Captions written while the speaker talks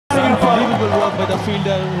work by the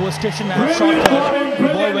fielder who was stationed at shortcut. The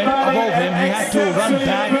ball went above him. He had to run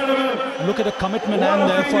back. Look at the commitment and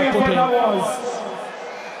the effort put in.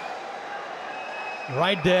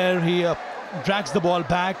 Right there, he drags the ball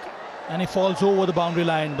back and he falls over the boundary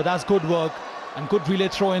line. But that's good work and good relay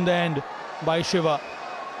throw in the end by Shiva.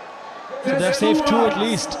 So they're safe two at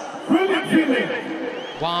least.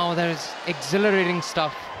 Wow, that is exhilarating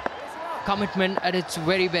stuff. Commitment at its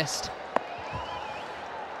very best.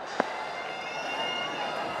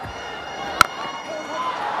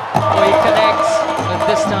 Oh, he connects, but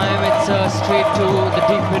this time it's straight to the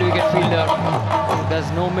deep mid-wicket fielder.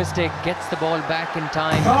 There's no mistake, gets the ball back in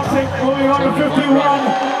time. Moving on to 51.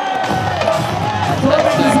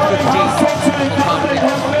 That's 50 for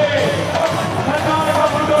Karnataka.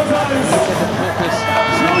 Look at the focus.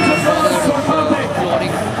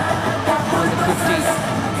 Applauding on the 50.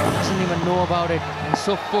 Doesn't even know about it and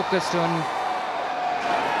so focused on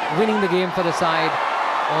winning the game for the side.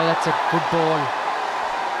 Oh, that's a good ball.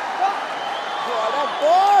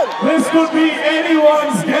 This could be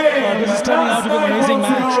anyone's game. This is turning out to be an amazing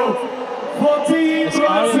match. It's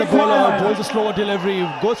Arya, the bowler, bowls a slower delivery,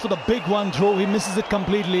 goes for the big one throw, he misses it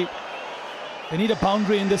completely. They need a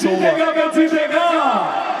boundary in this over. They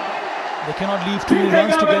cannot leave too many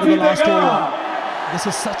runs to get to the last over. This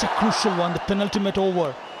is such a crucial one, the penultimate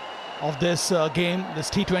over of this game, this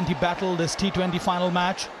T20 battle, this T20 final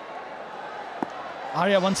match.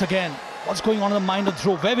 Arya once again, what's going on in the mind of the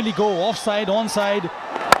throw? Where will he go? Offside, onside?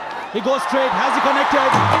 He goes straight. Has he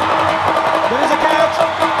connected? There is a catch.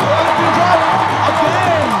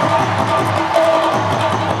 Again.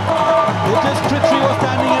 It is Tritrio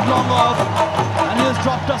standing it long off and he has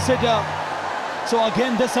dropped a sitter. So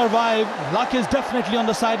again they survive. Luck is definitely on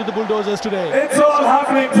the side of the Bulldozers today. It's all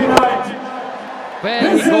happening tonight.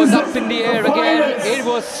 Well, he goes up in the air again. It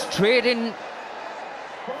was straight in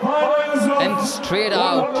and straight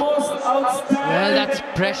out. Well, that's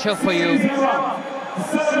pressure for you.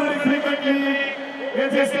 Celebrating cricketly, we're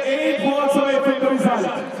just 8 balls away from the result.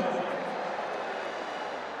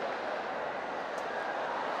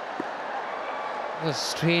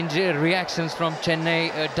 Strange reactions from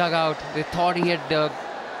Chennai dugout. They thought he had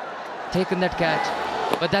taken that catch,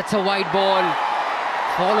 but that's a wide ball.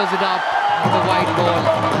 Follows it up with a wide ball.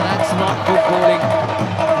 That's not good bowling.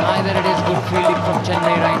 Neither it is good fielding from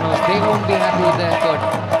Chennai Rhinos. They won't be happy with their effort,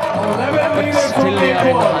 but still they are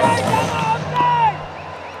in the hunt.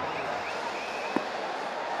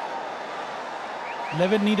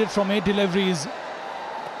 11 needed from 8 deliveries.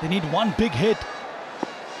 They need one big hit.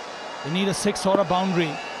 They need a 6 or a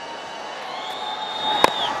boundary.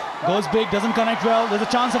 Goes big, doesn't connect well. There's a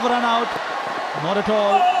chance of a run out. Not at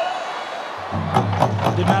all.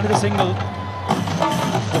 They manage a single.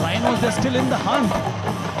 The Rhinos, they're still in the hunt.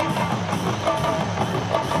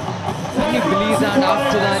 Can you believe that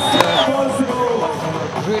after that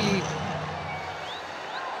really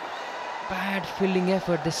bad fielding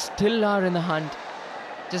effort, they still are in the hunt?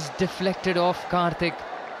 Just deflected off Karthik.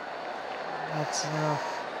 That's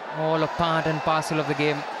all a part and parcel of the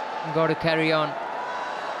game. You've got to carry on.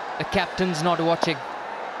 The captain's not watching.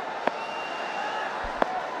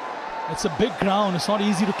 It's a big ground. It's not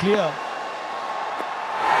easy to clear.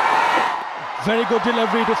 Very good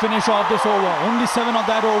delivery to finish off this over. Only 7 of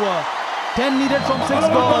that over. 10 needed from 6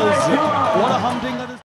 balls. What a humdinger.